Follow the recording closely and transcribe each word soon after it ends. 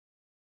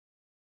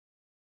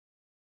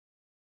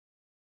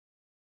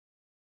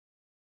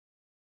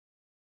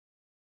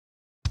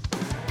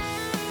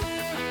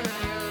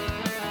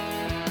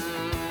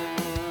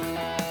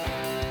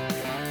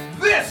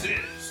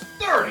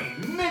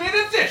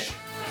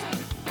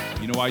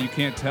You know why you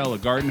can't tell a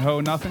garden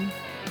hoe nothing?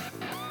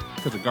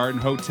 Because a garden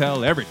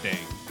hotel everything.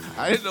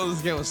 I didn't know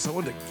this guy was so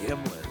into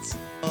gimlets.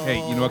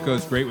 Hey, you know what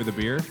goes great with a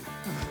beer?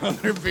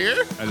 Other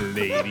beer? A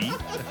lady.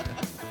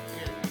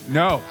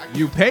 No,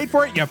 you paid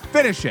for it, you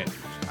finish it.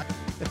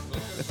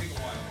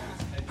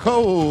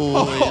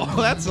 Oh,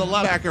 that's a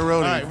lot.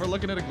 Macaroni. All right, we're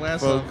looking at a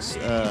glass Folks,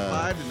 of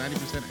 85 to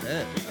 90%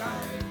 head.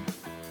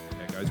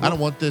 Hey, guys, I don't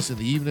want this in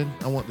the evening.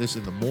 I want this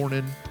in the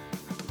morning.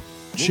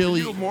 We'll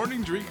Chili. be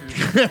morning drinkers.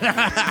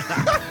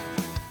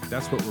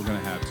 That's what we're going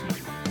to have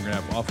tonight. We're going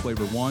to have off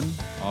flavor 1,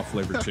 off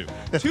flavor 2.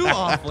 2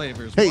 off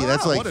flavors. Hey, Wow,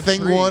 that's like what a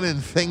thing treat. 1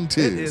 and thing 2.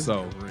 It is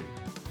So- great.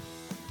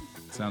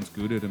 Sounds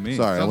good to me.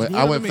 Sorry, Sounds I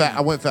good went to fat. me.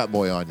 I went fat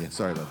boy on you.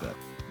 Sorry about that.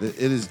 It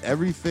is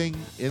everything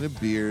in a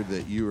beer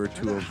that you are Try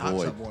to that hot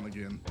avoid. tub one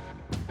again.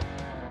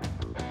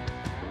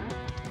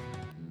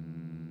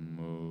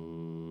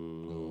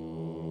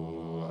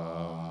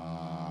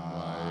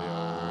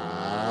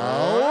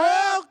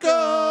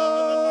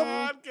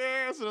 Welcome.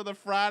 Podcast another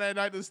Friday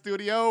night in the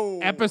studio.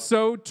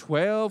 Episode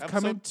 12 Episode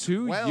coming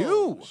to 12.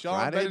 you. Sean,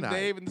 Friday Ben, and night.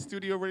 Dave in the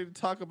studio ready to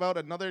talk about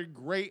another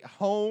great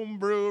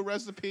homebrew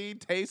recipe,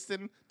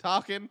 tasting,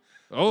 talking,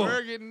 Oh,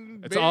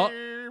 burging, it's beer. all.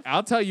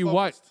 I'll tell you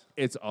what. focused.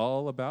 It's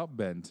all about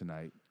Ben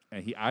tonight,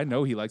 and I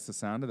know he likes the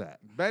sound of that.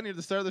 Ben, you're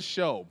the star of the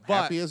show.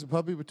 But Happy as a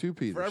puppy with 2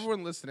 Peters. for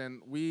everyone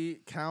listening, we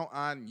count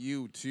on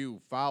you to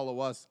follow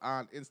us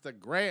on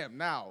Instagram.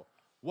 Now,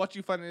 what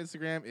you find on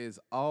Instagram is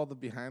all the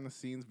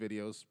behind-the-scenes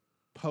videos,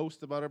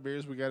 post about our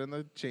beers we got in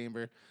the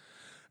chamber,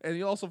 and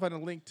you'll also find a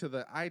link to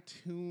the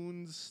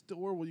iTunes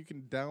store where you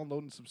can download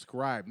and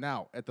subscribe.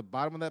 Now, at the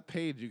bottom of that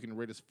page, you can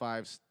rate us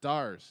 5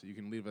 stars. You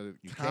can leave a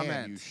You comment.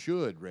 can. You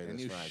should rate And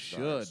us you 5 should.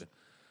 stars.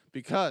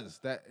 Because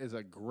that is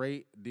a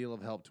great deal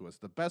of help to us.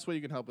 The best way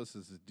you can help us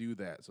is to do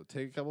that. So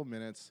take a couple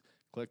minutes,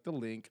 click the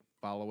link,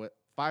 follow it,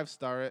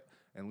 5-star it,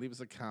 and leave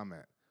us a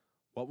comment.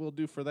 What we'll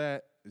do for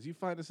that is you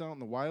find us out in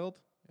the wild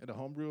at a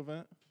homebrew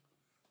event.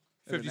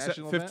 At a 50,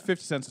 national 50, event.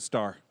 50 cents a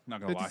star. Not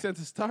gonna 50 lie. cents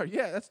a star.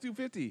 Yeah, that's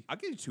 $2.50. I'll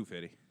give you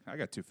 $2.50. I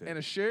got $2.50. And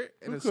a shirt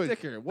and Who a could-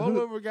 sticker.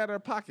 What we got in our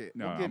pocket?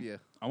 No, we'll give you.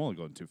 I'm only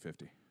going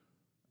 $2.50.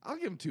 I'll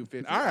give him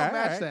 $2.50. All right, I'll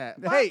match all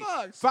right. that. Hey,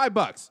 $5.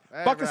 $5.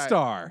 Hey, Buck a right.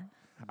 star.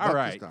 All Buck a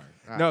right. star.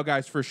 All right. No,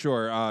 guys, for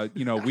sure.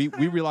 We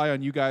rely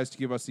on you guys to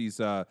give us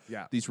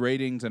these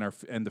ratings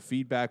and the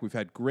feedback. We've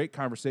had great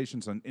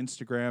conversations on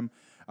Instagram.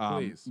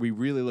 Please. We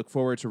really look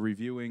forward to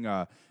reviewing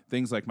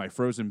things like my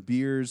frozen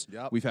beers.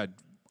 Yep. We've had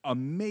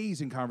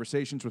amazing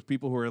conversations with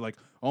people who are like,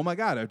 "Oh my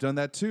God, I've done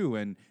that too,"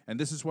 and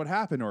this is what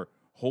happened, or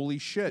 "Holy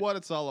shit, What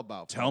it's all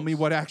about. tell me folks.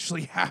 what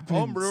actually happened."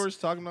 Home brewers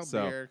talking about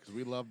So- beer because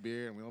we love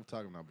beer and we love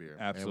talking about beer.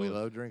 And Absolutely. we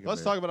love drinking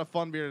Let's beer. talk about a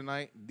fun beer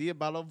tonight.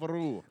 Diabolo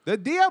Brew. The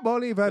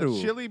Diaboli The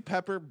Veru. chili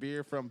pepper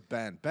beer from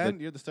Ben. Ben,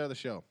 you're the star of the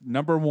show.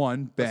 Number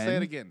 1, Ben. Let's say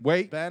it again.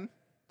 Wait. Ben,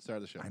 star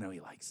of the show. I know he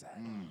likes that.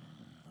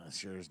 That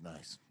sure is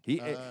nice.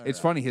 It's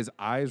funny. His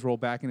eyes roll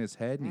back in his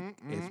head, and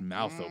his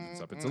mouth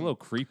opens up. It's a little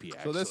creepy,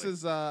 actually.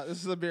 So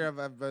this is a beer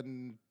I've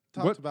been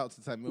talked What- about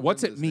since I moved.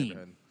 What's into it this mean?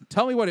 neighborhood.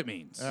 Tell me what it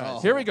means.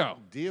 Oh. Here we go.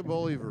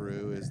 Diaboli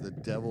Veru is the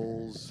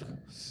devil's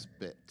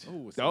spit.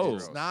 Ooh, it's Oh.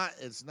 gross. It's not.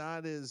 It's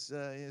not as.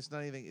 It's not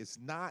anything. It's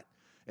not,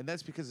 and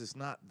that's because it's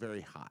not very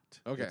hot.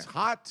 Okay. It's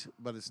hot,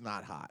 but it's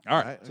not hot. All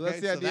right. So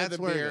that's the idea of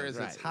the where it beer is,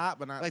 is it's right. hot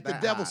but not like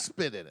that the devil hot.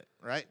 spit in it,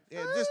 right?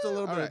 Yeah, just a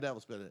little bit all right. of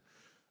devil spit in it.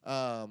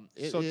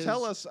 It So is-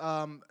 tell us,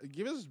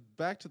 give us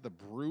back to the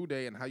brew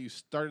day and how you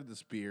started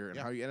this beer and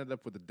Yeah. how you ended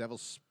up with the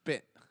devil's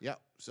spit. Yeah.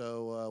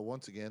 So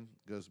once again,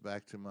 goes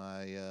back to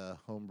my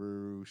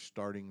homebrew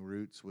starting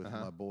roots with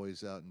Uh-huh. my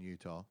boys out in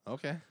Utah.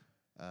 Okay.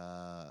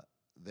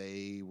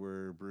 They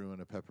were brewing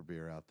a pepper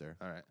beer out there.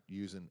 All right.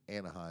 Using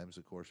Anaheim's,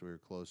 of course, we were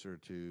closer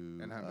to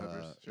Anaheim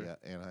peppers, sure. Yeah,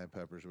 Anaheim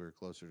peppers. We were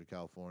closer to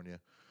California.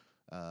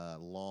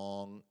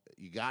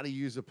 You got to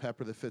use a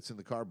pepper that fits in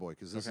the carboy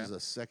because this Okay. is a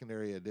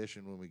secondary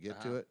edition when we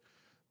get to Uh-huh. it.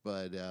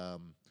 But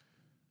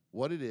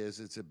what it is,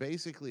 it's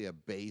basically a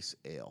base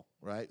ale,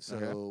 right? So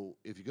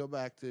Okay. if you go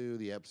back to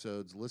the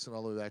episodes, listen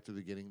all the way back to the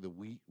beginning, the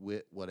wheat,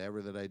 wit,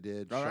 whatever that I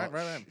did. All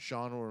right.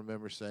 Sean will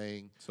remember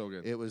saying So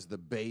good. it was the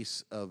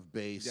base of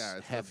base Yeah,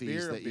 it's the hefties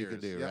beer of that you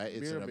could beers. do, Yep, right? It's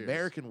beer an of beers.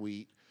 American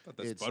wheat.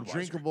 that's It's Budweiser.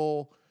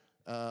 drinkable.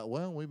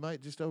 Well, we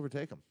might just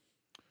overtake them.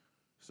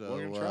 So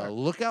We're gonna try.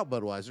 look out,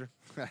 Budweiser.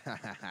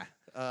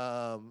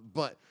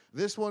 But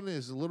this one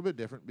is a little bit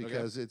different Okay.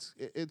 because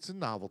it's a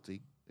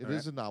novelty. It All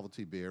is right. a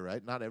novelty beer,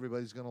 right? Not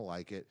everybody's going to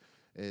like it.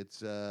 It's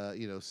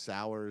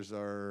sours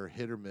are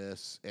hit or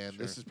miss, and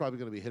this Sure. is probably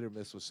going to be hit or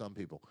miss with some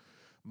people.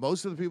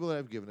 Most of the people that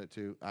I've given it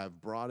to, I've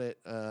brought it.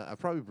 I've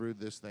probably brewed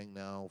this thing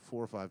now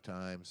 4 or 5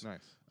 times.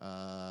 Nice.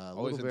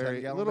 Always in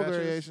 10-gallon little batches?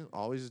 variation.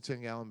 Always a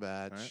 10-gallon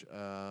batch.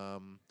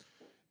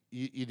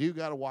 You do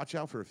got to watch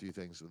out for a few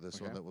things with this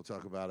one Okay. that we'll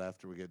talk about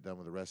after we get done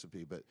with the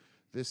recipe. But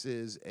this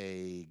is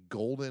a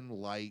golden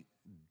light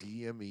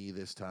DME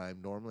this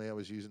time. Normally I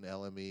was using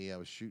LME. I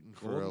was shooting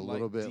for Golden a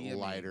little Light bit DME.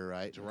 lighter,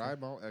 right? Dry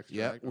malt extract.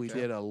 Yep, we okay.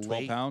 did a 12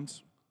 late.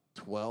 pounds.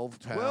 12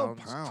 12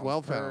 pounds. pounds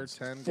 12 per pounds.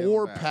 10 4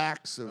 gallon bag.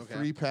 packs of Okay.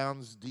 3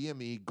 pounds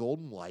DME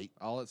Golden Light.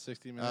 All at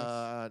 60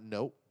 minutes?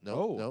 Nope.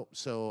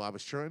 So I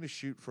was trying to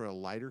shoot for a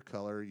lighter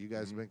color. You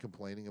guys have been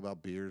complaining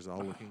about beers all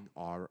looking,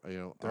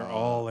 They're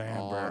all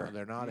amber.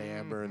 They're not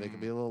amber. They can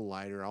be a little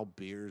lighter. All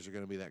beers are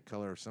going to be that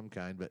color of some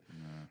kind. But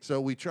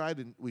so we tried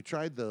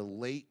the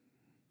late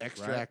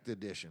extract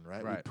edition,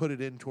 right? We put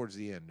it in towards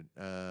the end,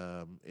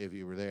 if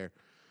you were there.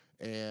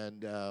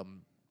 And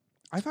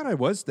I thought I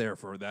was there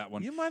for that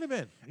one. you might have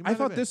been. I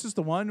thought this is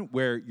the one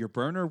where your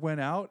burner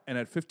went out, and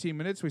at 15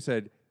 minutes we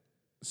said,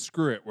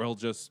 "Screw it, we'll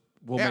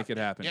make it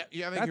happen."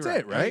 Yeah, I think that's you're right.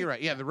 it, right? I think you're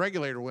right. Yeah, the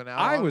regulator went out.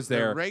 I was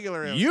there.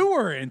 You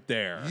weren't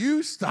there.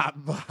 You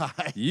stopped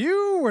by.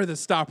 You were the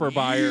stopper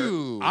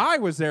buyer. I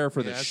was there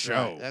for the that's show.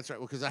 Right. That's right.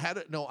 Well, because I had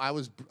it. No, I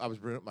was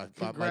bringing up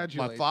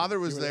my father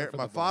was there.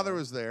 My father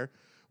was there.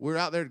 We were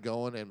out there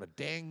going, and my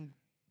dang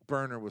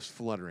burner was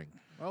fluttering.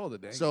 Oh, the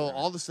dang. So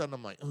all of a sudden,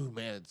 I'm like, oh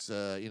man, it's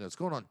it's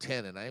going on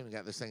 10, and I haven't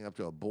got this thing up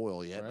to a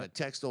boil yet. And I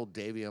text old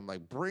Davey. I'm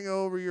like, bring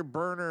over your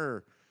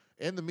burner.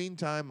 In the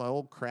meantime, my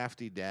old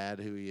crafty dad,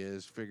 who he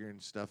is, figuring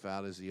stuff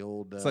out as the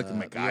old... It's like the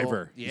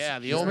MacGyver.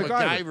 The old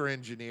MacGyver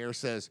engineer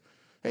says,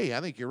 hey,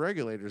 I think your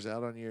regulator's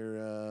out on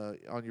your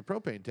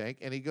propane tank.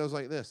 And he goes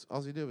like this.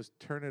 All he did was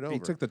turn it over. He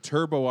took the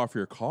turbo off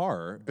your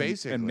car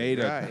basically, and made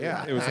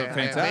it was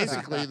fantastic.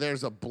 Basically,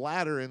 there's a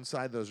bladder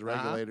inside those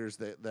regulators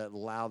that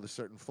allow the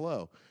certain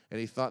flow. And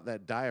he thought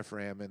that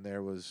diaphragm in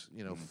there was,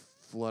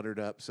 fluttered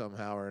up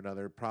somehow or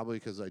another, probably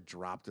because I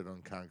dropped it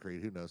on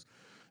concrete. Who knows?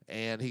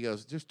 And he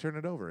goes, just turn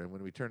it over. And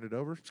when we turned it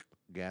over,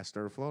 gas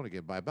started flowing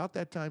again. By about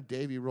that time,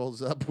 Davey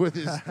rolls up with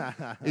his,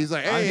 he's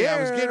like, hey,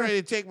 I was getting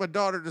ready to take my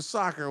daughter to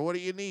soccer. What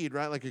do you need,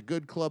 right? Like a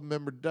good club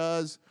member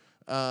does.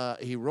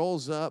 He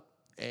rolls up,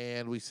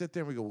 and we sit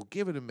there and we go, well,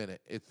 give it a minute.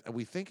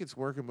 We think it's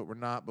working, but we're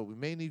not. But we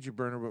may need your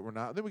burner, but we're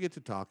not. Then we get to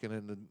talking,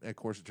 and then, of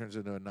course, it turns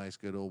into a nice,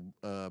 good old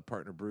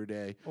partner brew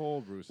day.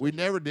 Old brew. We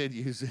never did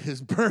use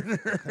his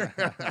burner.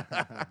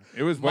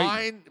 It was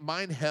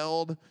mine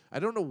held. I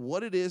don't know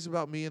what it is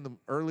about me in the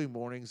early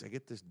mornings. I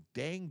get this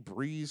dang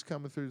breeze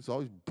coming through. It's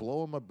always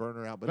blowing my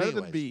burner out. But better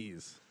anyways, than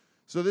bees.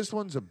 So this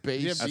one's a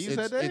base. You have bees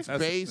that day? It's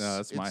base. No,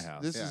 that's my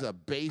house. This is a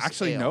base.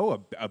 Actually, ale.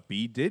 no, a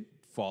bee did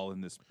fall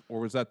in this, or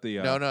was that the?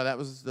 No, that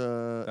was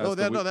the.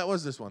 That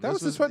was this one. That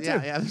was this one too.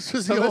 Yeah, this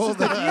was So the this old. is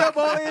the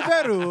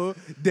Diablo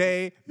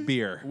de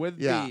beer With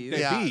Yeah, bees.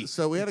 yeah. bee.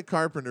 So we had a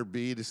carpenter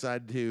bee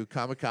decide to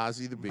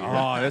kamikaze the beer.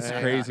 Oh, that's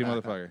crazy,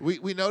 motherfucker.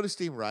 We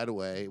noticed him right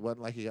away. It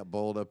wasn't like he got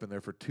bowled up in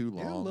there for too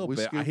long. Yeah, a little we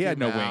bit. scooped He had him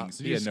no out. wings.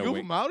 Did He you had no scoop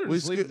wings. him out or We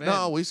just leave him in?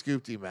 no, we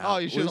scooped him out. Oh,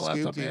 you should have left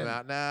scooped him him in.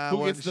 out. Nah, Who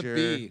wasn't gets the sure.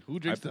 bee? Who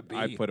drinks the bee?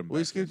 I put him. We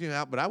back scooped him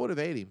out, but I would have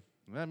ate him.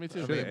 Yeah, me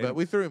too. I mean, but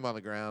we threw him on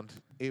the ground.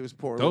 He was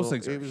poor. Those little,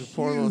 things he are was a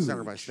poor little huge.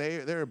 sacrifice.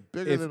 They're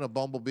bigger than a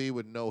bumblebee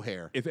with no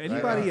hair. If right?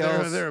 anybody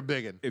else, they're a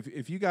big one.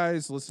 If you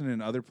guys listening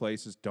in other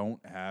places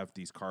don't have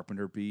these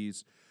carpenter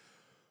bees,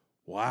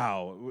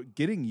 wow,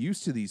 getting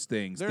used to these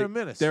things. They're a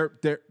menace. They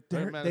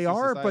menace they to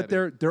are, but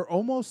society. they're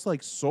almost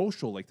like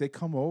social. Like they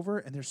come over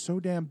and they're so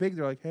damn big.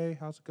 They're like, hey,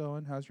 how's it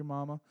going? How's your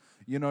mama?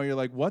 You're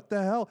like, what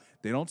the hell?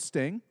 They don't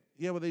sting.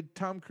 Yeah, well, they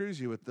Tom Cruise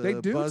you with the They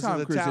do buzz Tom of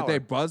the Cruise it. tower. They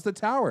buzz the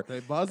tower.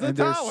 They buzz the and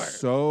tower. They're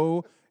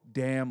so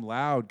damn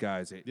loud,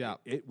 guys. Yeah.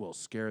 It will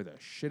scare the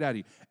shit out of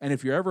you. And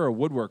if you're ever a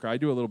woodworker, I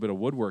do a little bit of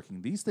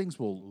woodworking. These things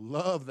will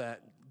Love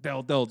that.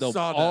 They'll Sawdust,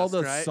 all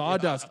the right?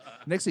 sawdust.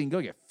 Next thing you can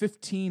go get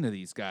 15 of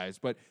these guys.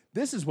 But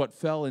this is what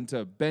fell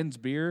into Ben's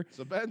beer,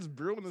 So Ben's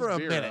brewing this For a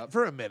beer minute. up.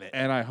 For a minute.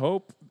 and I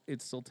hope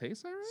it still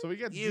tastes all right. So we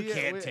got You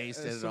can't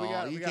taste it at so we all.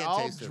 got, You we can't got all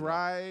taste it at all.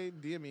 dry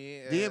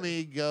DME.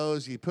 DME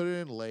goes. You put it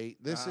in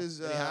late. This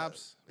is any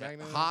hops?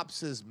 Magnum?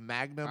 hops is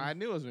Magnum. I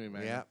knew it was going to be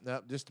Magnum. Yeah,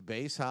 no, just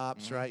base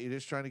hops, right? You're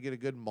just trying to get a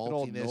good Good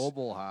old maltiness.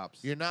 noble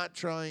hops. You're not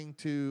trying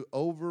to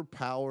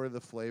overpower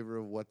the flavor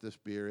of what this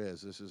beer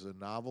is. This is a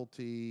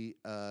novelty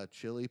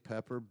chili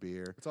pepper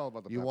beer. It's all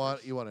about the You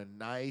peppers. want a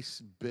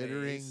nice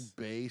bittering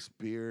base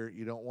beer.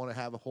 You don't want to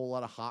have a whole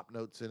lot of hop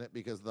notes in it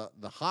because the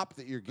hop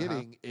that you're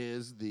getting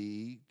is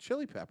the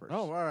chili peppers.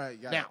 Oh, all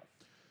right. Got it.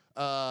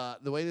 Now,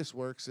 the way this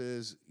works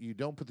is you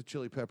don't put the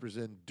chili peppers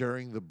in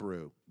during the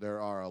brew. There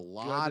are a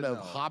lot to of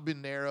know.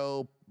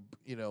 habanero,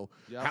 Yep.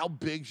 how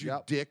big's your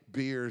Yep. dick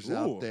beers Ooh.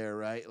 out there,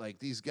 right? Like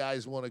these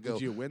guys want to go.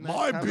 Did you win that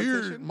My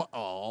beer, competition?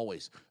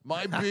 always.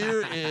 My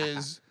beer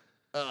is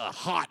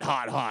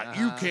hot.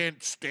 You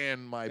can't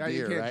stand my Yeah, you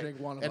beer, can't right? drink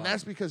one of and them.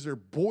 that's because they're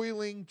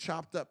boiling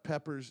chopped up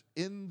peppers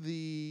in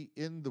the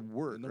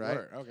wort, In the right?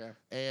 wort, okay.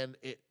 And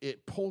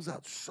it pulls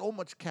out so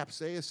much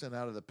capsaicin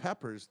out of the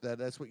peppers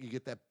that's what you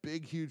get that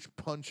big, huge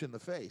punch in the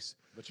face.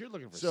 But you're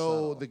looking for So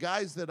subtle. the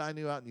guys that I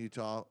knew out in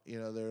Utah,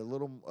 they're a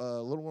little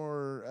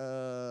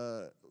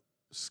more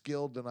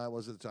skilled than I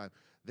was at the time.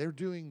 They're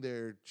doing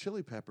their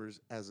chili peppers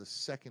as a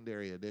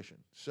secondary addition.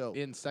 So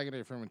in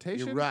secondary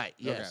fermentation? you're right.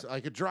 Okay. Yes,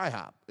 like a dry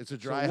hop. It's a So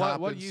dry hop.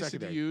 what in yeast did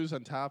secondary. you use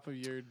on top of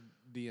your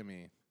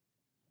DME?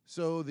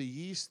 So the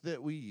yeast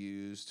that we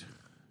used,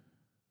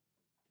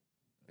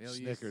 Ale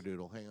yeast?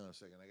 Snickerdoodle. Hang on a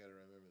second. I got to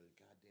remember the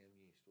goddamn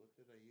yeast. What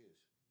did I use?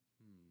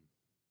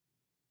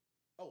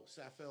 Oh,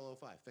 Safel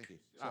 05. Thank you.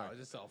 Oh,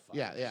 just all fine.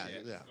 Yeah.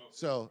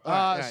 So,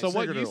 So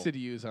what yeast did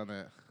you use on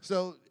that?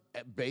 So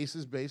base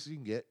you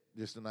can get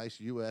just a nice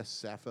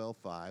U.S. Safel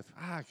 5.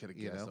 I could have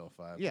guessed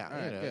 05. Yeah, All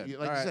right, good.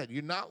 like I said,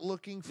 you're not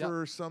looking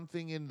for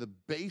something in the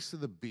base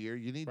of the beer.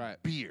 You need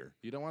beer.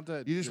 You don't want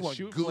the You just want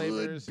shoot good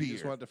flavors. beer. You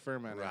just want to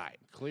ferment it. Right.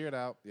 Clear it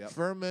out. Yep.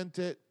 Ferment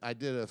it. I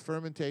did a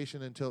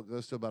fermentation until it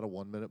goes to about a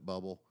 1-minute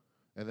bubble,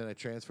 and then I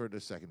transferred to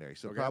secondary.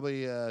 So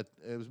probably it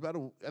was I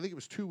think it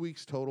was 2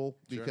 weeks total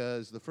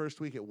because the first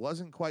week it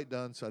wasn't quite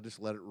done, so I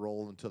just let it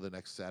roll until the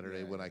next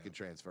Saturday when I could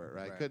transfer it.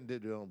 Right. I couldn't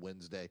do it on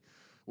Wednesday.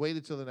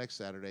 Waited till the next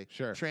Saturday.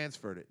 Sure.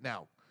 Transferred it.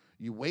 Now,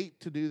 you wait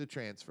to do the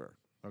transfer.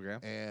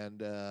 Okay.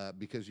 And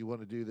because you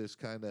want to do this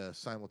kind of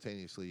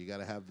simultaneously, you got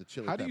to have the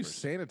chili How do you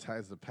peppers.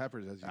 sanitize the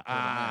peppers as you put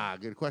them in?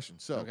 Good question.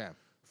 So,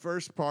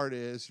 first part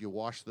is you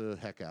wash the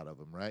heck out of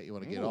them, right? You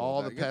want to get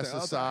all the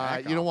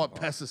pesticide. You don't want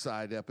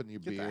pesticide up in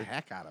your beer. Get the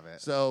heck out of it.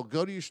 So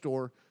go to your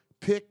store.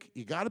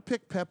 You got to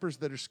pick peppers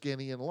that are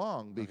skinny and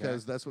long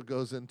because that's what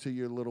goes into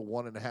your little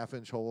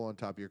 1.5-inch hole on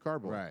top of your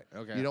cardboard. Right.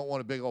 Okay. You don't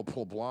want a big old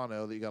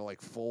poblano that you got to like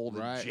fold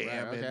and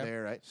jam in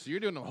there, right? So you're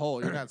doing them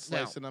whole. You're not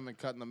slicing them and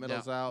cutting the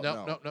middles out.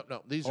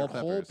 No. These are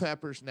whole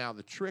peppers. Now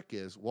the trick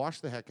is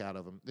wash the heck out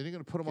of them. Then you're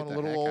going to put them on a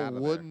little old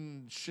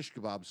wooden shish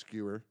kebab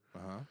skewer.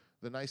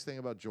 The nice thing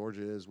about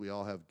Georgia is we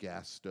all have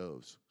gas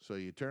stoves. So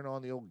you turn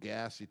on the old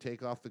gas, you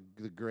take off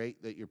the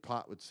grate that your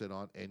pot would sit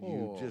on, and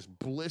you just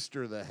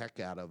blister the heck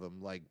out of them,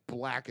 like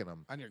blacken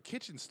them. On your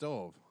kitchen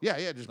stove? Yeah.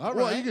 You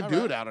can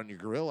do it out on your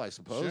grill, I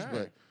suppose,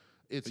 but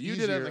it's you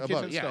easier did it on the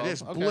kitchen stove.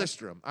 Just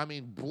blister them. I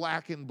mean,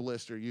 blacken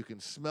blister. You can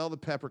smell the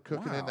pepper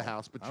cooking in the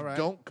house, but you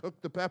don't cook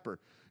the pepper.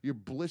 You're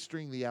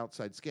blistering the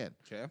outside skin.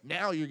 Okay.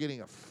 Now you're getting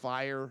a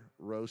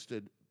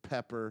fire-roasted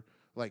pepper,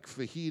 like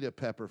fajita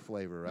pepper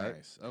flavor, right?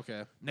 Nice.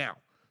 Okay. Now,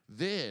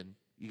 then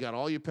you got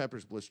all your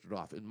peppers blistered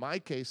off. In my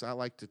case, I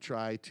like to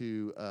try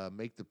to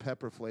make the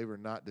pepper flavor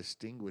not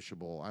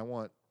distinguishable. I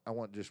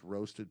want just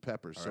roasted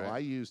peppers. So I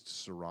used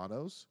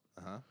serranos,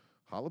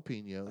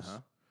 jalapenos,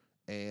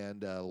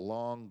 and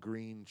long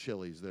green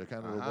chilies. They're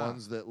kind of the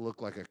ones that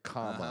look like a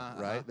comma,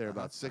 right? They're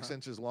about 6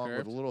 inches long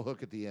with a little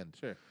hook at the end.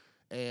 Sure.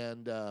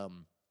 And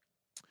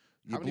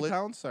how many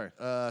pounds? Sorry.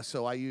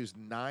 So I used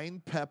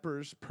 9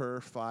 peppers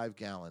per 5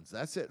 gallons.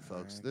 That's it,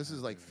 folks. This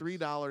is like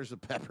 $3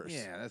 of peppers.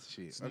 Yeah, that's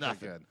cheap. It's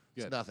nothing. Good.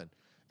 It's nothing.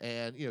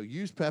 And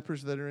use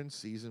peppers that are in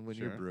season when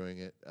you're brewing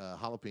it.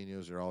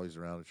 Jalapenos are always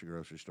around at your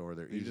grocery store.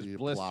 They're easy to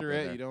plop in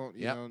there. You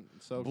don't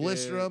soak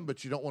blister them,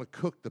 but you don't want to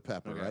cook the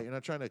pepper, right? You're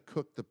not trying to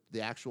cook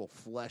the actual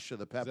flesh of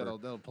the pepper.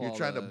 You're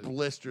trying to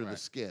blister the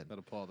skin.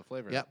 That'll pull all the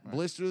flavor. Yep,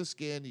 blister the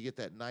skin. You get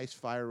that nice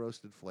fire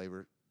roasted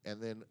flavor. And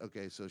then,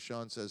 so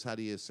Sean says, how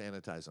do you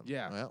sanitize them?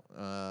 Yeah.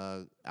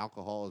 Well,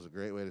 alcohol is a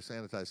great way to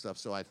sanitize stuff.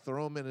 So I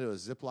throw them into a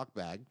Ziploc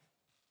bag.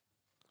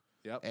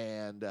 Yep.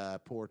 And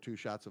pour 2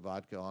 shots of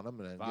vodka on them.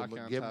 And then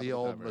give them the the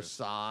old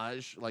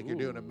massage, like you're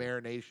doing a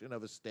marination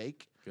of a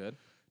steak. Good.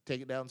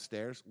 Take it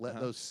downstairs. Let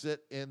those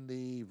sit in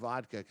the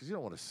vodka because you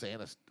don't want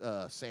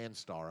to sand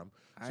star them.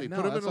 So you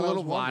put them in a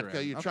little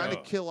vodka. You're trying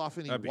to kill off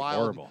any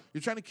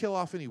You're trying to kill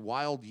off any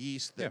wild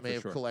yeast that may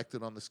have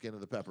collected on the skin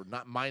of the pepper.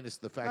 Not minus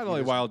the fact not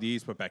only wild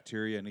yeast, but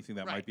bacteria, anything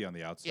that might be on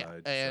the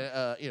outside.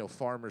 Yeah. And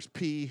farmers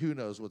pee. Who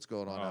knows what's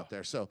going on out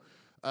there? So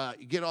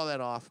you get all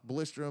that off.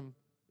 Blister them,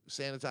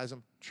 sanitize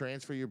them,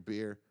 transfer your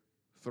beer,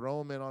 throw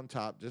them in on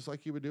top, just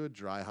like you would do a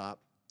dry hop,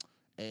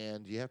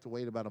 and you have to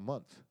wait about a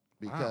month.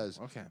 Because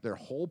they're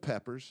whole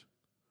peppers.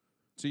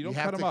 So you don't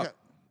cut them up?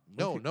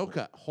 No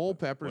cut. Whole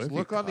peppers.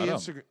 Look on the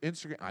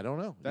Instagram. I don't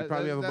know. You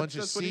probably have a bunch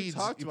of seeds.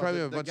 You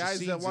probably have a bunch of seeds.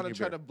 The guys that want to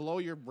try to blow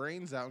your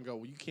brains out and go,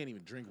 well, you can't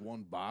even drink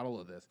 1 bottle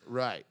of this.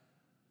 Right.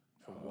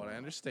 From what I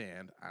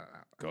understand, I don't know.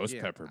 Ghost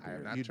pepper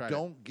beer. You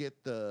don't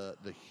get the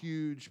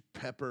huge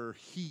pepper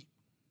heat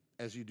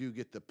as you do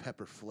get the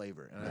pepper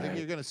flavor. And I think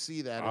you're going to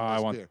see that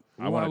in this beer.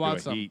 I want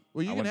to do a heat.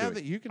 Well, you can have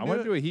that. You can. I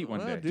want to do a heat one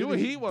day. Do a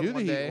heat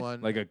one day.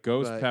 Like a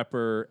ghost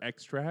pepper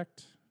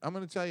extract. I'm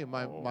going to tell you,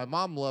 my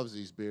mom loves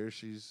these beers.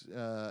 She's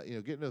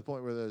getting to the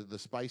point where the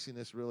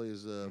spiciness really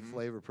is a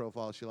flavor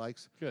profile she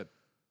likes. Good.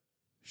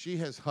 She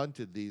has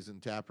hunted these in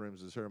tap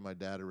rooms as her and my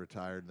dad are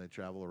retired, and they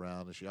travel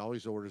around, and she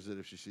always orders it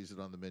if she sees it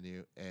on the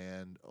menu,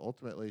 and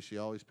ultimately she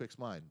always picks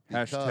mine.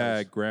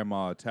 Hashtag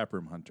Grandma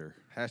Taproom Hunter.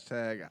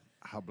 Hashtag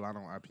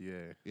Hablano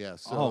IPA. Yeah.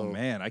 So, oh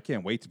man, I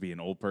can't wait to be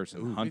an old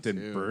person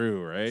hunting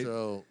brew. Right.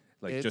 So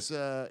like it's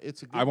a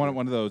good I wanted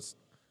one of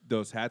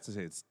those hats to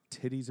say it's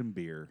titties and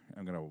beer.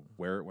 I'm gonna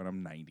wear it when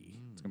I'm 90.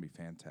 It's gonna be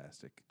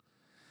fantastic.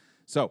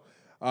 So,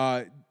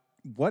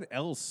 what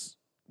else?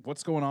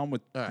 What's going on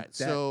with? All right.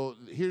 So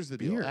here's the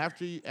deal.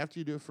 After you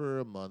do it for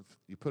a month,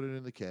 you put it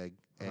in the keg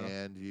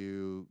and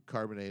you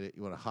carbonate it.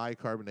 You want a high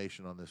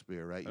carbonation on this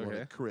beer, right? You want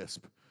it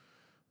crisp.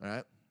 All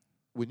right.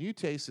 When you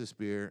taste this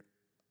beer,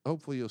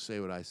 hopefully you'll say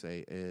what I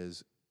say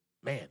is,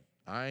 man,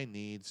 I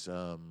need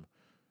some,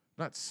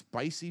 not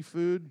spicy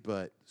food,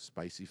 but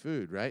spicy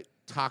food, right?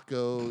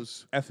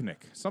 Tacos.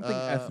 Ethnic. Something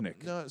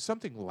ethnic. No,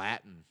 something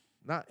Latin.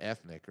 not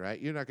ethnic, right?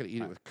 You're not going to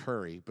eat it with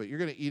curry, but you're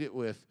going to eat it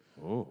with.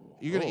 Oh.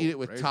 You're going to eat it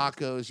with racist.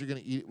 tacos. You're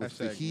going to eat it with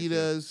Hashtag me too.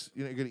 fajitas.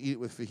 You're going to eat it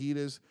with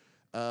fajitas.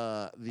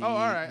 all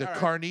right.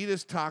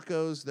 Carnitas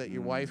tacos that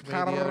your wife made the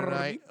other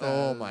night.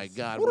 Oh my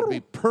God, would be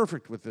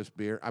perfect with this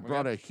beer. I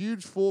brought a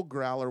huge full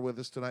growler with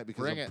us tonight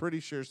because Bring I'm it. pretty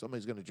sure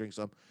somebody's going to drink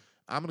some.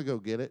 I'm going to go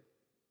get it.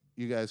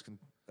 You guys can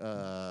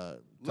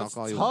Let's talk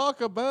all you want.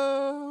 talk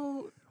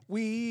about.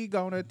 We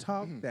gonna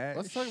talk that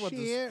Let's talk about this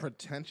shit.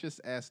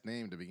 pretentious ass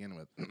name to begin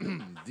with.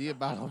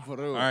 Diabalo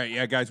Peru. All right,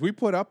 yeah, guys, we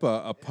put up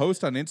a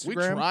post on We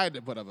Instagram. tried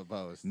to put up a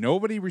post.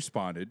 Nobody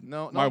responded.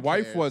 No my one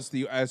wife cares. was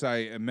as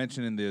I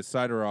mentioned in the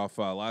cider off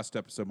last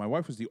episode. My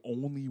wife was the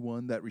only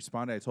one that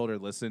responded. I told her,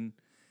 "Listen,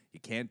 you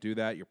can't do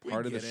that. You're We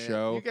part of the get it.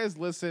 show. You guys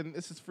listen.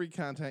 This is free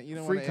content. You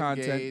don't Free want to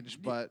content. engage,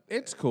 but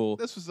It's cool.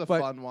 This was a but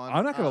fun one.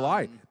 I'm not gonna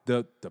lie.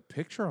 The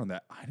picture on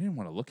that, I didn't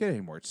want to look at it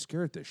anymore. It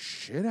scared the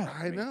shit out of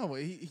I me. know.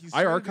 He's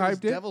I trying to do this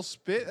archived it. Devil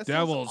spit. That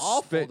Devil's sounds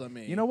awful spit. to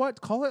me. You know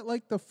what? Call it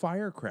like the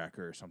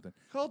firecracker or something.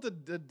 Call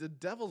it the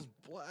devil's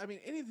blood. I mean,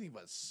 anything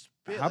but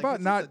spit. How Like, about this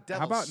is not? the How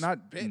devil's about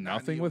not spitting on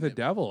nothing you with a and it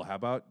devil? How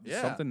about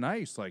Yeah. something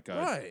nice like a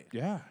Right.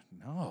 Yeah,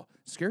 no,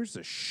 scares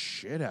the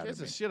shit out Scares of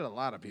the me. shit out of a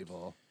lot of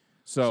people.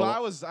 So,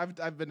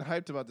 I've been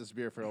hyped about this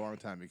beer for a long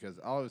time because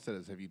all I've said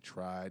is, have you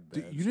tried?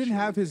 you Ben's didn't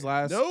have chili his beer?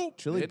 last Nope,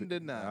 chili.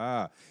 did not.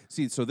 Ah,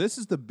 see, so this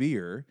is the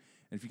beer.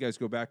 And if you guys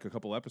go back a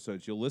couple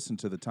episodes, you'll listen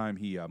to the time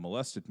he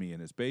molested me in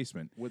his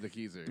basement With a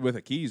Keezer. with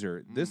a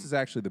Keezer. This is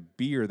actually the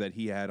beer that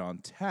he had on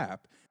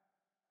tap.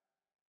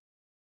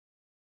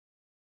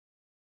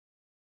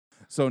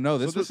 So no,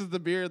 this is the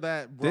beer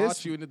that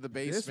brought you into the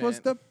basement. This was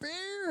the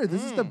beer.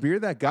 This is the beer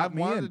that got I've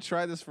me wanted in. to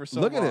try this for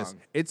so Look long. at this.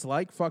 It's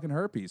like fucking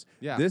herpes.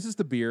 Yeah. This is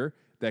the beer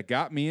that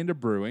got me into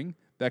brewing,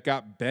 that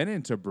got Ben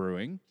into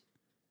brewing,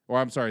 or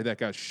I'm sorry, that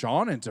got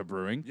Sean into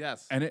brewing.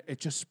 Yes. And it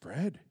just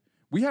spread.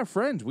 We have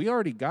friends. We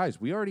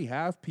already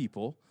have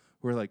people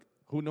who are like,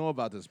 Who know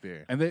about this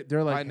beer? and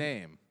they're like, My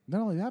name.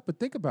 not only that, but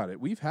think about it.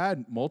 We've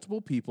had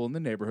multiple people in the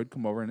neighborhood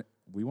come over and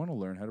we want to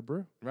learn how to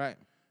brew. Right.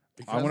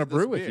 I want to Because of this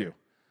brew with beer. you.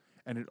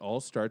 And it all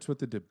starts with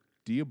the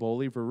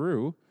Diaboli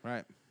Veru.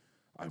 Right.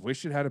 I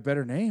wish it had a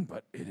better name,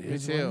 but it Me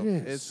is what too. it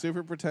is. It's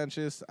super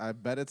pretentious. I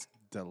bet it's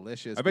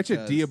delicious. I bet you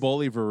because-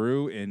 Diaboli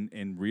Veru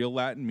in real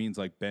Latin means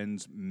like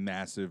Ben's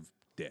massive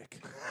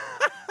dick.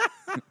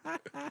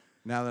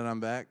 Now that I'm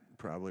back,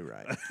 probably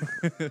right.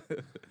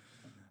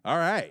 All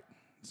right.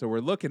 So we're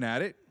looking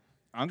at it.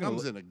 I'm going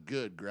Comes to in a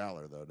good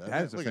growler though. Doesn't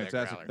That it? is a Look at that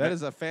fantastic- growler. That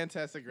is a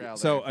fantastic growler.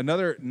 So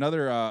another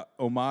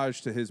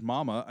homage to his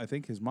mama. I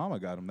think his mama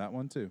got him that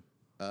one too.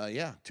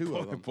 Yeah, two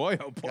of them. Boy,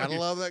 oh boy. Gotta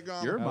love that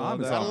growler. Your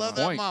mom is Gotta on love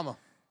point. that mama.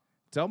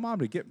 Tell mom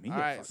to get me. all a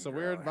right, fucking so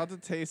we're growler. about to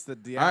taste the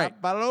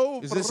right.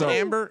 Diablo. Is this So-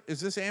 amber? Is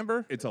this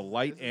amber? It's a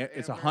light.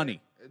 It's a amber.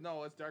 honey.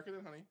 No, it's darker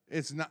than honey.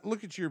 It's not.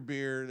 Look at your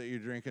beer that you're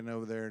drinking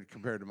over there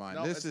compared to mine.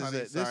 No, this it's is honey.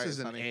 this Sorry, is it's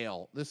an honey.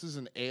 ale. This is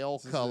an ale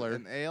This is color.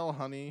 an ale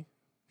honey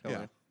color.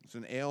 Yeah, it's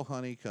an ale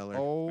honey color.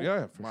 Oh,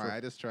 Yeah, for my! sure.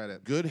 I just tried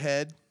it. Good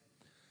head.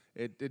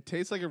 It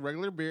tastes like a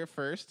regular beer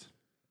first,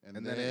 and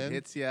then it then-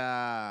 hits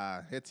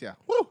ya.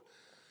 Woo!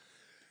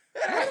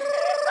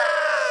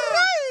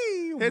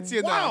 Hits you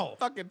in the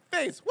fucking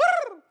face.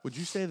 Woo! Would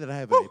you say that I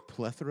have a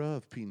plethora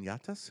of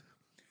piñatas?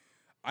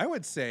 I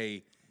would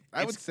say.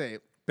 I would say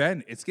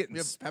Ben, it's getting We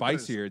have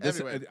peppers spicier. This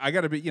everywhere. I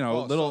got to be,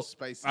 Oh, so little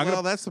spicy. I'm Well,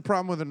 gonna, that's the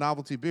problem with a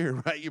novelty beer,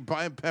 right? You're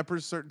buying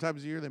peppers certain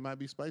times of year; they might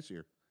be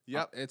spicier.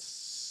 Yep, it's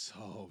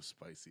so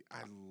spicy.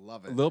 I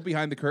love a it. little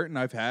behind the curtain.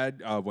 I've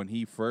had when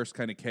he first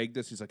kind of kegged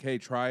this. He's like, "Hey,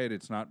 try it.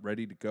 It's not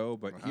ready to go,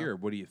 but here,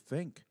 what do you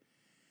think?"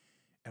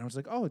 And I was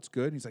like, "Oh, it's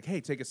good." And he's like,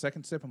 "Hey, take a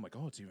second sip." I'm like,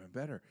 "Oh, it's even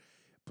better."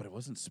 But it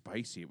wasn't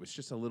spicy. It was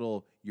just a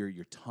little. Your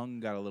tongue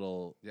got a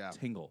little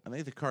tingle. I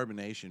think the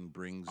carbonation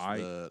brings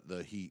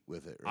the heat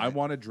with it. I Right?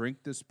 want to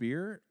drink this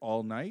beer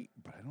all night,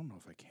 but I don't know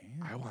if I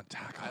can. I want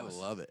tacos. I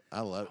love it.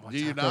 I love it. want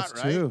Do you not?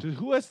 tacos, Right? too. Dude,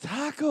 who has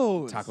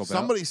tacos? Taco Bell.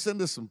 Somebody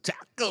send us some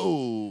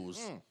tacos.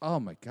 Oh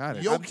my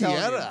god! Yo- I'm telling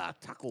you, Yokiera,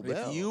 Taco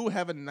Bell. If you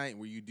have a night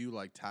where you do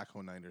like taco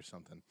night or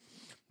something,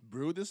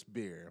 brew this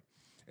beer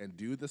and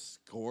do the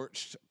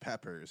scorched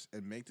peppers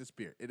and make this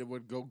beer. It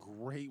would go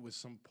great with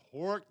some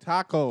pork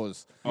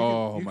tacos.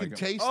 Oh you my can god!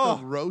 taste Oh.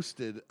 the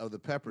roasted of the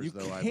peppers, You though.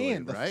 can. I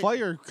believe, The right?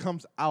 fire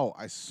comes out.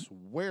 I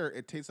swear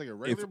it tastes like a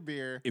regular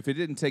beer. If it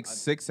didn't take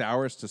 6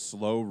 hours to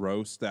slow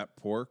roast that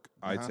pork,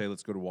 I'd say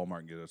let's go to Walmart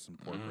and get us some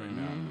pork right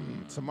now.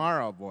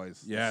 Tomorrow,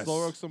 boys. Yes.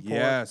 Slow roast some pork.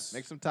 Yes.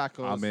 Make some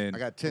tacos. I'm in. I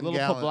got 10 little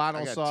gallons. poblano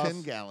I got sauce.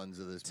 10 gallons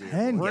of this beer.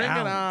 10 boy. Bring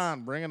gallons. it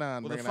on. Bring it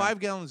on. Well, bring the it on. 5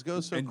 gallons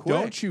goes so And quick.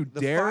 don't you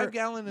the dare- 5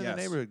 gallon in Yes.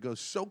 the neighborhood goes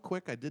so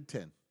quick. I did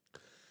 10.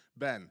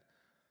 Ben,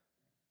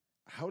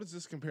 how does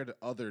this compare to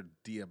other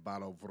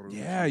Diabalo Verus?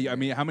 Yeah, I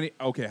mean, how many?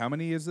 Okay, how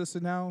many is this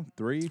now?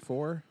 3,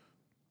 4,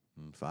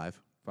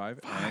 5. 5?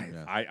 Five.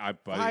 And I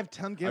buddy, 5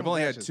 10 gallon I've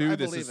only had batches. 2. I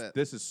This believe is it.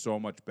 this is so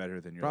much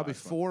better than your Probably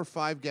last 4 or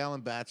 5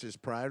 gallon batches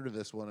prior to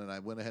this one, and I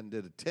went ahead and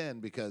did a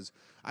 10 because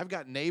I've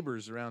got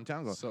neighbors around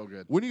town going, So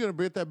good. when are you going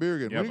to get that beer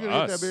again? Yeah, When are you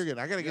going to get us. that beer again?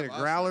 I got to get a Yeah,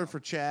 us growler now. for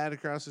Chad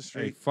across the one.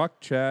 Hey, street. fuck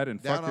Chad and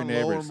down fuck your on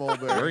neighbors. Lower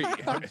Mulberry.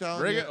 Great. I'm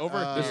telling Bring you, it over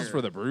This here. is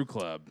for the brew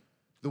club.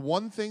 The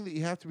one thing that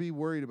you have to be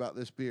worried about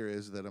this beer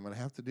is that I'm going to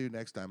have to do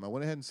next time. I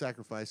went ahead and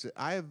sacrificed it.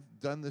 I have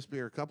done this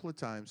beer a couple of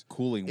times.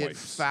 Cooling It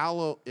wipes.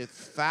 it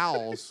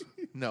fouls.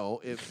 No,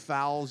 it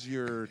fouls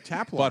your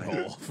tap line.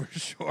 Butthole, for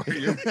sure.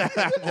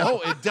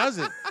 No, it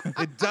doesn't.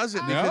 It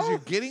doesn't because No? you're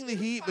getting the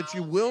heat, but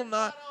you will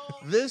not.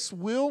 This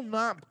will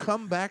not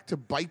come back to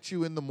bite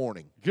you in the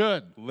morning.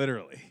 Good.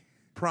 Literally.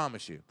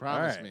 Promise you.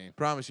 Promise All right. me.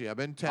 Promise you. I've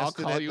been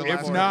testing call it. you the in the last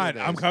If morning. couple not,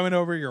 days. I'm coming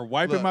over. You're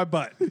wiping Look, my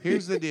butt.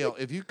 Here's the deal.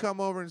 If you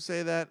come over and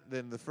say that,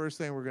 then the first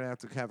thing we're going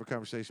to have a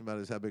conversation about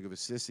is how big of a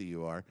sissy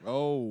you are.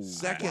 Oh.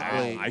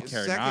 Secondly, I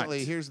care not.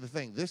 here's the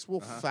thing. This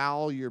will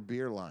foul your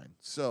beer line.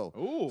 So,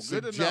 Ooh,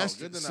 good to know. Good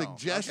to know.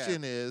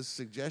 suggestion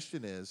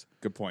Okay. is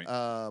Good point.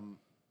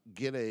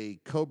 get a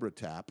Cobra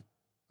tap,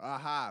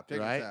 Aha.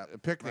 Picnic right? tap. A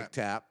picnic Right.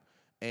 tap,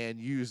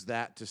 and use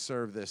that to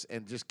serve this,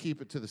 and just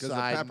keep it to the Because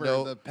side. the pepper,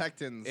 no, the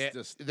pectins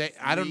just.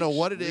 I don't know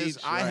what it is.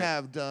 reach, I right.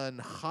 have done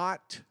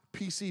hot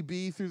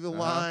PCB through the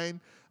line.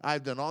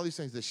 I've done all these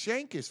things. The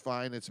shank is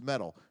fine; it's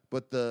metal.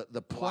 But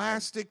the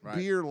plastic right.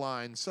 beer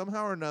line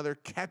somehow or another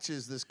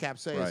catches this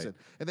capsaicin, Right.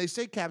 and they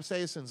say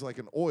capsaicin's like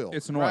an oil.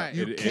 It's an oil. Right.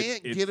 You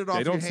can't get it off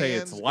They don't your say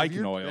hands it's if like an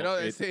you're- oil. They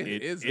don't- they say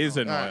it is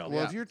an an All right, oil. well,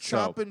 Yeah. if you're So-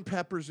 chopping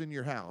peppers in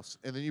your house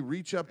and then you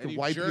reach up And to you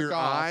wipe jerk your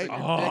off eye, and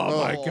your Oh, dick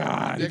my hole-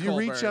 God. dick if you hole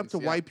reach up to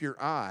burns, yeah. wipe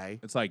your eye,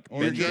 It's like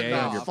Or you're Ben getting Gay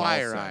on a your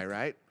fire ball eye, sack.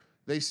 right?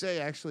 They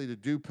say actually to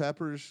do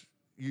peppers,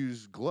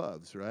 use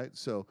gloves, right?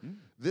 So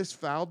this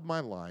fouled my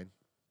line.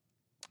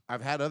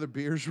 I've had other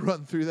beers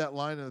run through that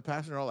line in the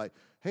past, and they're all like,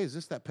 "Hey, is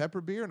this that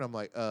pepper beer?" And I'm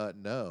like,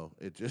 "No,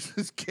 it just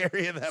is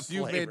carrying that So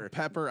you've flavor." made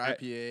pepper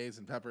IPAs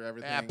and pepper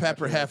everything.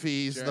 Pepper That's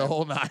heffies, your- the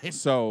whole nine.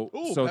 So,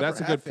 Ooh, so pepper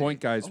that's a good hefe. point,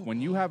 guys. Oh.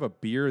 When you have a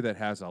beer that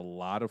has a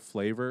lot of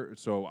flavor,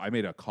 so I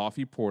made a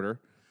coffee porter.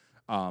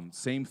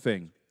 Same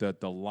thing. The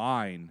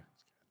line.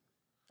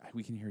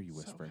 We can hear you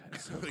whispering.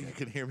 It's so You good.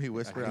 can hear me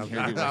whisper. can I'm, hear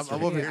you I'm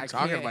whispering. over I here can't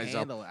talking to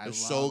handle myself. it. I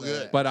It's so love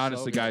good. it. But So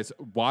honestly, good. guys,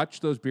 watch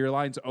those beer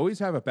lines. Always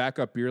have a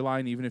backup beer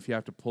line, even if you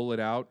have to pull it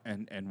out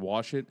and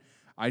wash it.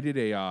 I did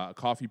a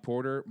coffee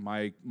porter.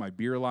 My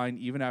beer line,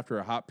 even after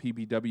a hot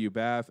PBW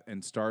bath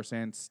and Star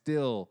Sand,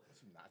 still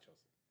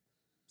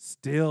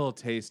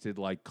tasted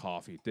like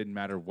coffee. Didn't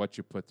matter what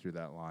you put through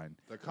that line.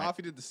 The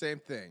coffee did the same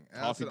thing.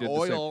 And Coffee that's an did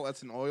the same- oil.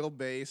 That's an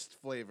oil-based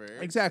flavor.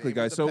 Exactly, Same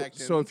guys. with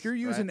the So if you're pectins,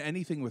 using right?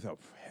 anything with a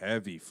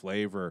heavy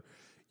flavor,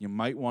 you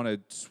might want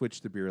to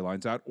switch the beer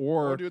lines out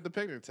or or do the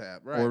picnic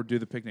tap, right? do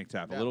the picnic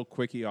tap. Yeah. A little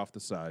quickie off the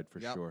side for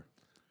Yep. sure.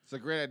 It's a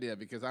great idea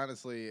because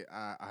honestly,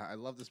 I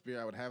love this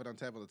beer. I would have it on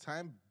tap all the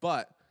time,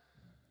 but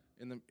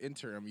in the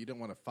interim, you don't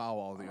want to foul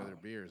all the other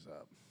beers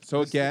up.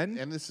 So again,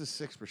 And this is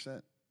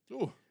 6%.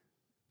 Ooh,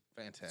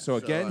 fantastic. so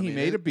again, I he mean,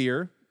 made a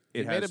beer.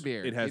 It He made has a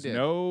beer. It has He did.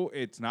 no.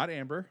 It's not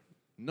amber.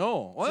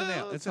 no, It's an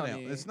ale. It's an ale.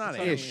 honey. It's not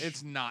honey. ale. Ish.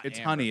 It's not. It's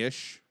amber.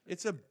 honey-ish.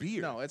 It's a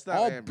beer. No, it's not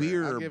All amber.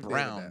 beer I'll are give David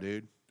brown, that.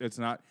 dude. It's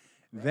not.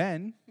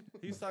 Then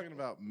He's talking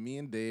about me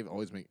and Dave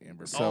always make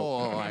amber. So-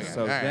 I,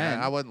 so all right, then-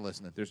 I wasn't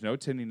listening. there's no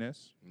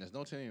tinniness. there's no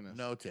tinniness.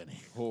 No tinny.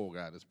 Oh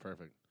god, it's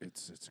perfect.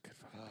 It's a good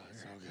fucking beer.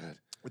 So good.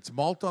 It's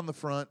malt on the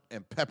front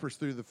and peppers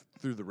through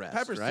the rest.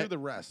 Peppers right? through the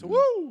rest.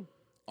 Woo!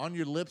 on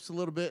your lips a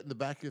little bit in the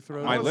back of your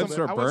throat. My a little lips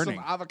bit. are I want burning.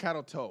 some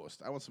avocado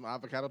toast. I want some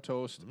avocado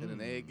toast and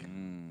an egg.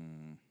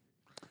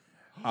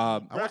 I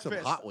want some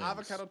Breakfast, hot wings.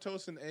 avocado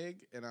toast and egg,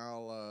 and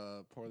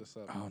I'll pour this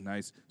up. Oh,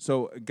 nice.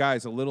 So,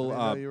 guys, a little. I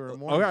didn't know you were a all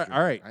morning right, drinker.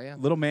 all right. I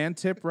am. Little man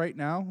tip right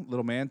now.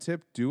 Little man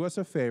tip. Do us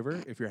a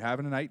favor. If you're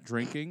having a night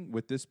drinking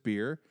with this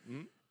beer,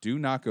 do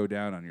not go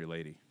down on your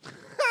lady.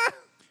 I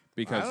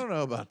Because don't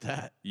know about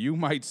that. you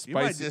might You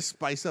might spice just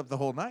spice up the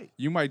whole night.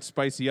 you might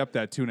spicy up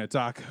that tuna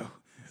taco.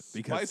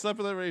 Because Spice up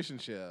the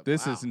relationship.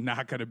 this is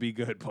not going to be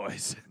good,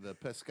 boys. The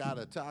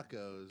pescata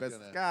tacos.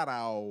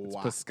 Pescado. It's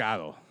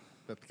pescado.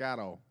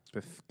 Pescado.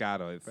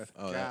 Pescado. It's-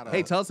 Pescado.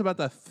 Hey, tell us about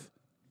the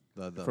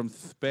the from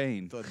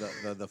Spain.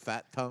 the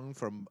fat tongue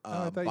from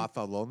I thought you-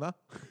 Barcelona.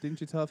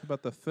 Didn't you tell us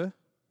about the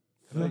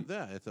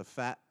Yeah, it's a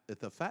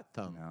fat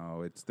tongue.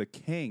 No, it's the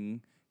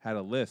king had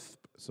a lisp,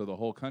 so the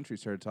whole country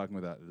started talking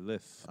about that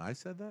lisp. I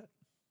said that.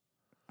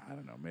 I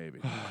don't know, maybe.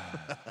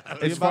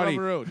 It's funny.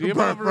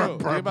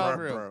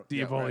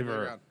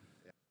 Diaboliver.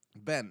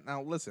 Ben,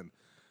 now listen.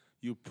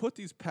 You put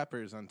these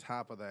peppers on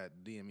top of that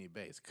DME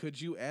base. Could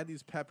you add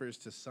these peppers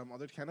to some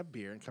other kind of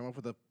beer and come up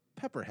with a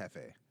pepper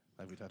hefe,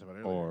 like we talked about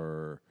earlier?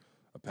 Or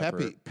a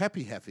pepper.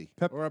 Peppy Heffy.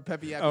 Or a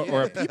peppy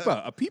Or a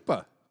pipa. A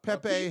pipa.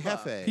 Pepe pipa.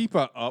 Hefe.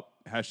 Pipa up.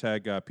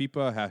 Hashtag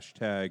pipa.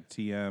 Hashtag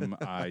TM.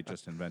 I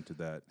just invented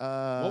that.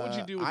 What would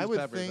you do with I these would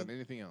peppers think, on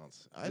anything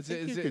else? I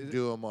think you could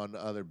do them on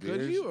other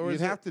beers. you, or You'd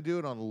is have it- to do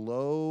it on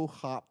low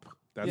hop.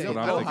 That's Yeah, what you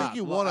I'm I don't thinking. think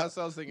you Well, want that's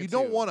what I was thinking You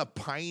don't too. want a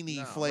piney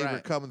No, flavor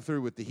right. coming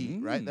through with the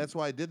heat, right? That's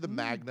why I did the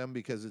Magnum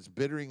because it's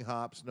bittering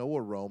hops, no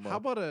aroma. How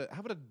about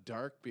a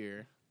dark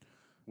beer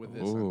with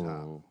this on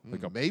top? Ooh,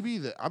 like a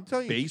Maybe I'm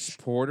telling you, base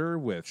porter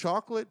with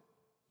chocolate,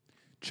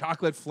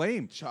 chocolate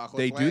flame. Chocolate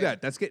they flame. do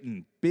that. That's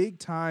getting big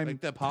time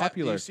like the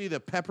popular. you see the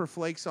pepper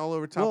flakes all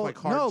over top, Well, like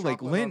hard no, chocolate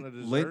like on a Lint.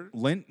 dessert.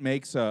 Lint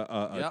makes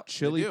a Yep,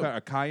 chili, they do.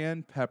 a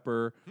cayenne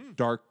pepper,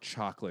 dark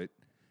chocolate.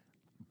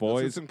 Let's get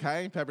Boys, some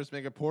cayenne peppers,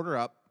 make a porter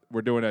up,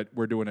 We're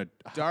doing a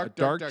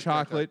dark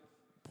chocolate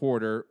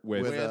porter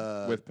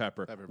with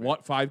pepper. Pepper beer.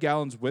 5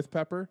 gallons with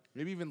pepper.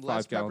 Maybe even 5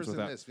 less gallons peppers than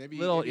without. this. Maybe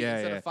Little,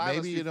 instead of 5, Maybe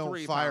let's you do don't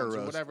 3 fire pounds or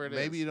roast. whatever it is.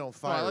 Maybe you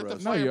don't No, I fire like the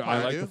roast. No, fire I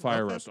part. like do? the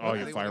fire Okay. roast. Oh,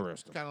 you Okay. fire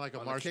roast. Kind of like a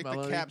I'm gonna kick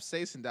marshmallow. the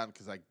capsaicin down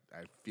because I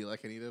feel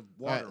like I need a All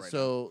water right, right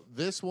so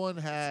this one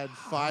had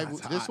five.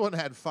 It's This hot. one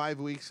had 5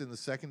 weeks in the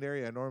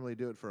secondary. I normally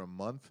do it for a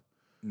month.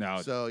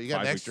 No. So you got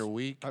 5 an weeks. extra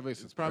week. 5 weeks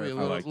It's is probably a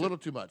perfect. little, little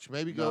too much.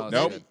 Maybe No, go. it's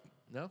Nope. maybe-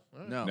 No. All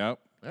right. No. Nope.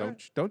 All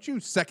Don't you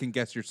second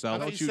guess I yourself.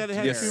 thought Don't you said it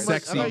had you too much.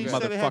 sexy I thought you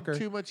said it had motherfucker.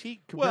 too much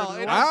heat. Well, compared to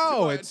it the is last-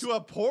 Oh, to it's- a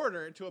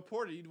porter. To a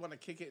porter, you'd want to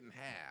kick it in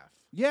half.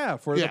 Yeah,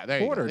 for Yeah, the there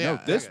you go. porter. Yeah,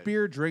 No, this okay.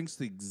 beer drinks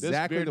This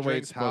exactly beer the way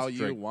drinks it's supposed how to you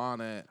drink.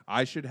 want it.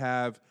 I should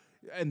have,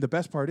 and the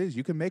best part is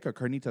you can make a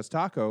carnitas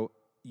taco.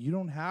 You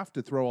don't have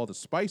to throw all the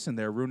spice in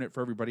there, ruin it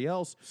for everybody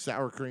else.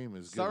 Sour cream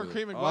is good. Sour with it.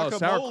 cream and Oh, guacamole.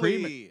 sour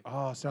cream!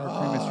 Oh,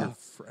 sour cream is your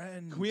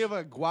friend. Can we have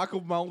a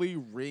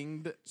guacamole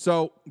ringed?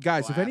 So,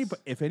 guys, glass?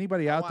 if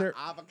anybody out there,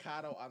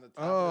 avocado on the top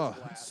oh, of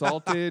this glass.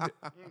 salted.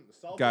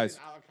 Salted guys,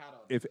 and avocado.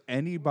 If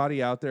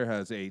anybody out there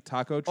has a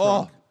taco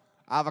Oh, truck,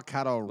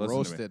 avocado listen to me,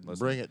 roasted.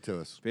 listen. Bring it to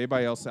us. If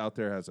anybody else out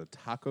there has a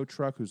taco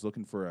truck who's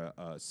looking for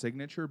a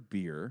signature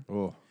beer,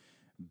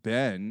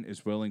 Ben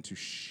is willing to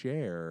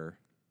share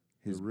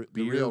his The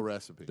beer, real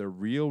recipe. the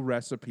real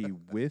recipe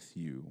with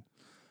you.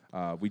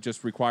 We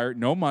just require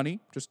no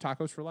money, just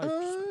tacos for life.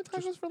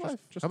 Tacos for life.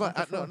 Just How about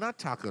tacos for no, life. not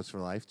tacos for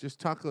life,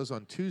 just tacos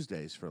on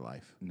Tuesdays for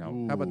life.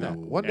 No. How about that?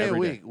 No. One day a Every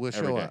week day. we'll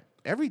Every show day. up.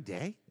 Every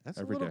day? That's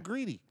Every a little day.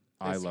 greedy.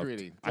 I It's love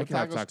greedy. it. So I can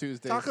have tacos taco.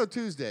 Tuesdays. Taco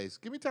Tuesdays.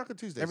 Give me Taco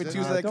Tuesdays. Every Then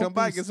Tuesday I don't come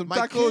by, be get some my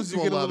tacos. kids You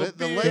will get a love little it.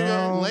 The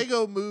beer.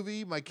 Lego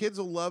movie, my kids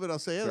will love it. I'll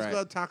say, hey, let's Right. go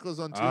have tacos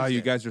on Tuesday. Oh,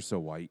 you guys are so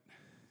white.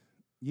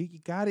 You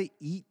got to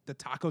eat the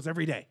tacos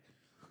every day.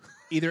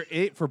 Either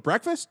eat for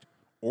breakfast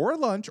or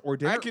lunch or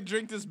dinner. I can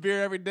drink this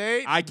beer every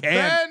day. I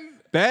can.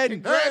 Ben,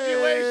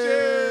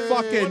 Congratulations.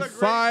 fucking What a great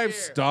 5 beer.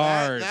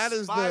 stars. That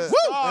is Five the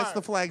star. that's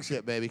the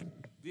flagship, baby.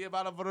 The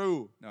about a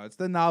brew. No, it's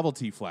the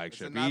novelty It's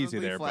flagship. a Easy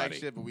there,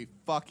 flagship, but we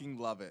fucking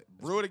love it.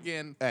 Brew it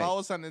again. Hey. Follow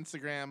us on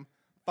Instagram.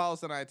 Follow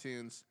us on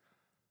iTunes.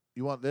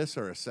 You want this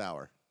or a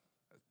sour?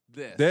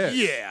 This. buddy. This.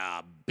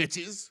 Yeah,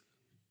 bitches.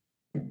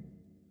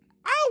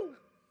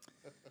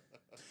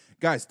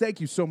 Guys, thank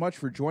you so much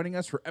for joining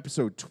us for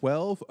episode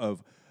 12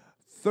 of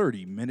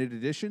 30-minute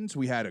editions.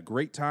 We had a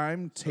great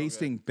time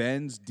tasting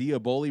Ben's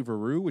Diaboli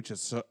Veru, which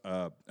is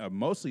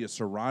mostly a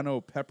Serrano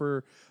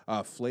pepper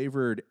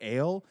flavored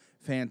ale.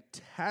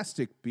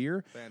 Fantastic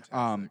beer.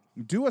 Fantastic.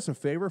 Do us a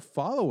favor,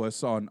 follow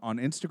us on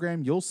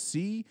Instagram. You'll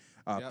see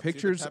Yep, see the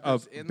pictures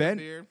of peppers in the Ben.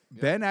 beer.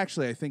 Yep. Ben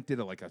actually, I think, did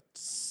like a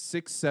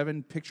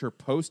 6-7 picture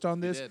post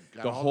on this. did.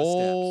 Got The all the steps, all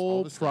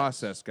whole the steps.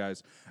 process,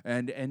 guys.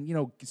 And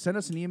send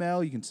us an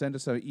email. You can send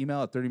us an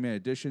email at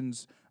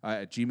 30minuteeditions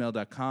at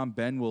gmail.com.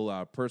 Ben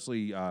will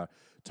personally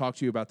talk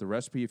to you about the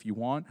recipe if you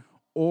want.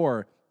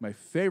 Or my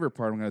favorite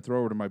part, I'm going to throw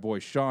over to my boy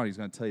Sean. He's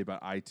going to tell you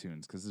about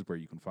iTunes because this is where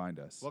you can find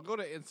us. Well, go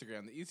to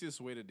Instagram. The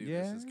easiest way to do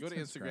Yeah, this is go to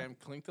it's Instagram. Instagram,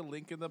 click the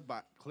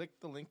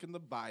link in the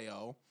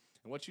bio,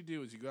 and what you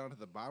do is you go down to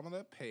the bottom of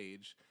that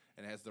page,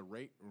 and it has the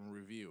rate and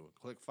review.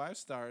 Click 5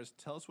 stars.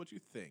 Tell us what you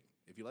think.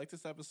 If you like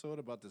this episode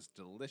about this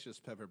delicious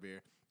pepper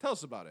beer, tell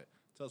us about it.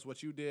 Tell us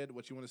what you did,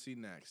 what you want to see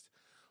next.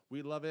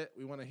 We love it.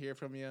 We want to hear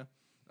from you.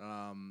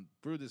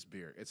 Brew this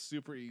beer. It's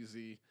super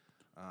easy.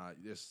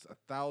 There's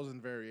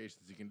 1,000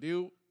 variations you can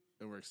do,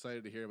 and we're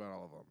excited to hear about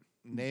all of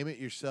them. Name it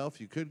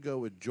yourself. You could go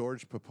with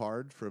George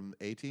Papard from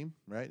A-Team,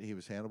 right? He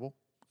was Hannibal.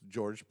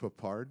 George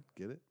Papard,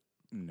 get it?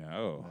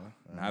 No,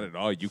 not at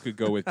all. You could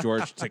go with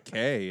George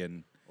Takei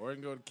and Or you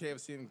can go to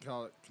KFC and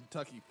call it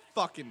Kentucky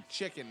fucking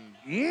chicken.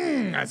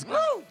 that's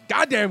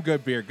goddamn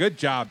good beer. Good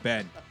job,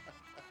 Ben.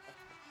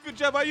 Good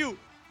job by you.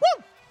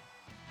 Woo!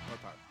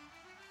 What part?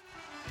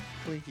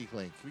 Clinky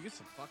clink. Can we get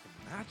some fucking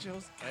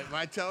nachos? Am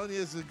I telling you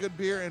this is a good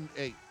beer? And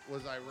hey,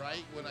 was I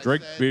right when I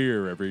Drink said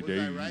beer every Was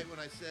day. I right when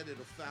I said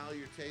it'll foul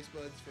your taste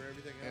buds for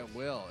everything else? It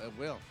will. It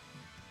will.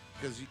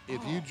 Because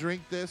if you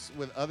drink this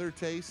with other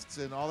tastes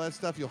and all that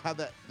stuff, you'll have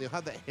that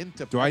hint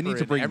of. Do I pepper need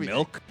to in bring everything.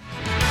 milk?